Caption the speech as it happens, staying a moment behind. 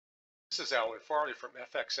This is Alan Farley from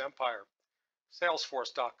FX Empire.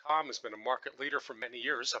 Salesforce.com has been a market leader for many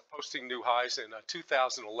years, posting new highs in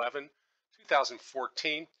 2011,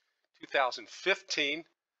 2014, 2015,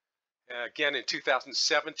 again in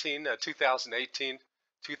 2017, 2018,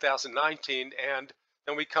 2019, and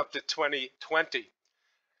then we come to 2020.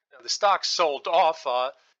 Now, the stock sold off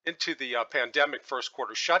into the pandemic first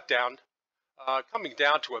quarter shutdown, coming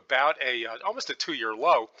down to about almost a 2-year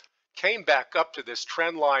low, came back up to this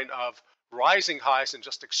trend line of rising highs and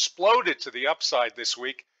just exploded to the upside this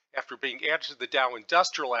week after being added to the Dow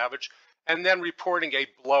Industrial Average and then reporting a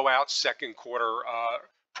blowout second quarter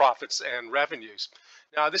profits and revenues.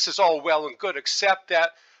 Now, this is all well and good, except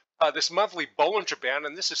that this monthly Bollinger Band,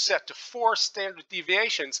 and this is set to 4 standard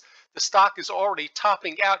deviations, the stock is already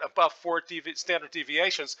topping out above 4 standard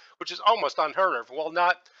deviations, which is almost unheard of. Well,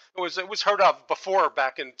 it was heard of before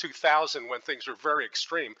back in 2000 when things were very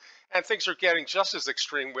extreme, and things are getting just as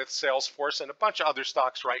extreme with Salesforce and a bunch of other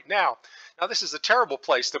stocks right now. Now, this is a terrible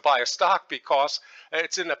place to buy a stock because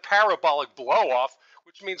it's in a parabolic blow-off,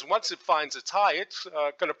 which means once it finds its high, it's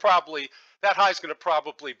that high is going to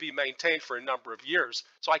probably be maintained for a number of years.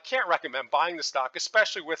 So I can't recommend buying the stock,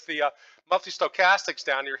 especially with the monthly stochastics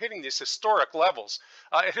down here hitting these historic levels.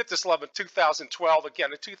 It hit this level in 2012,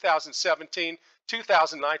 again in 2017,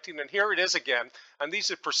 2019, and here it is again. And these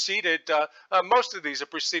have preceded, most of these have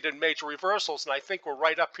preceded major reversals, and I think we're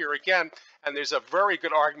right up here again. And there's a very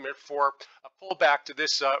good argument for a pullback to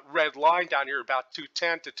this red line down here, about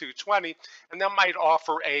 210 to 220, and that might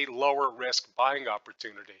offer a lower risk buying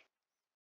opportunity.